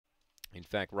In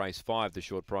fact, race 5, the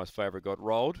short price favourite got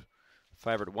rolled.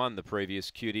 Favourite won the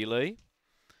previous Cutie Lee.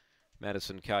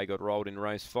 Madison K got rolled in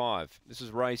race 5. This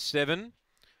is race 7.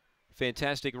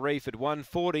 Fantastic Reef at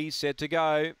 140, set to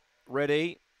go.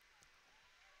 Ready.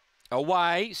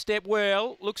 Away, step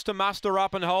well, looks to muster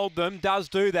up and hold them, does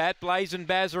do that. Blazin'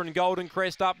 Bazza and Golden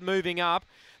Crest up, moving up.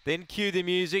 Then cue the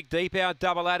music, deep out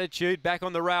Double Attitude, back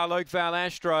on the rail Oakvale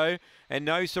Astro. And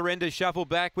No Surrender shuffle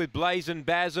back with Blazin'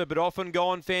 Bazza, but off and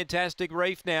gone Fantastic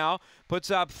Reef now. Puts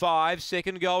up 5,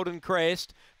 second Golden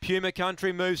Crest. Puma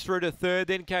Country moves through to third,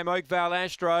 then came Oakvale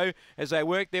Astro as they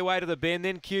work their way to the bend,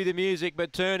 then cue the music,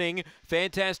 but turning,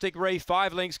 Fantastic Reef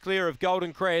 5 lengths clear of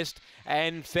Golden Crest,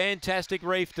 and Fantastic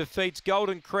Reef defeats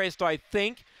Golden Crest, I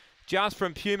think, just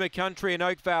from Puma Country and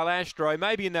Oakvale Astro,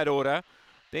 maybe in that order.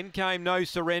 Then came No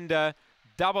Surrender,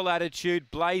 Double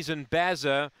Attitude, Blazin'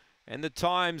 Bazza, and the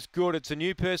time's good. It's a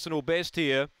new personal best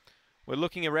here. We're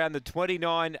looking around the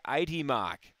 29.80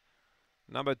 mark.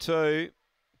 Number 2,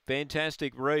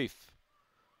 Fantastic Reef.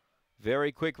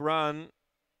 Very quick run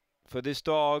for this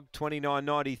dog,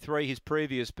 29.93, his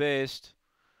previous best.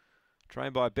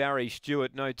 Trained by Barry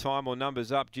Stewart, no time or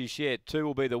numbers up just yet. 2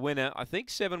 will be the winner. I think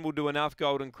 7 will do enough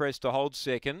Golden Crest to hold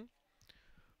second.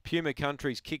 Puma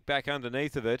Country's kick back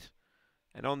underneath of it.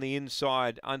 And on the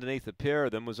inside, underneath a pair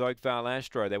of them, was Oakvale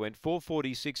Astro. They went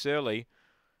 4.46 early.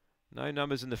 No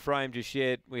numbers in the frame just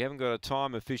yet. We haven't got a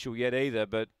time official yet either,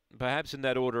 but perhaps in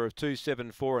that order of 2,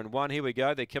 7, 4 and 1. Here we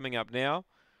go. They're coming up now.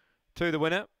 2 the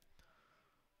winner.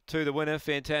 2 the winner,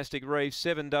 Fantastic Reef.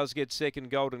 7 does get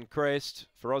second, Golden Crest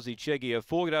for Aussie Chegia.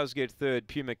 4 does get third,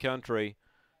 Puma Country.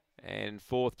 And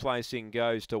 4th placing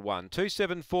goes to 1. 2,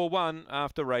 7, 4, 1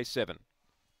 after race 7.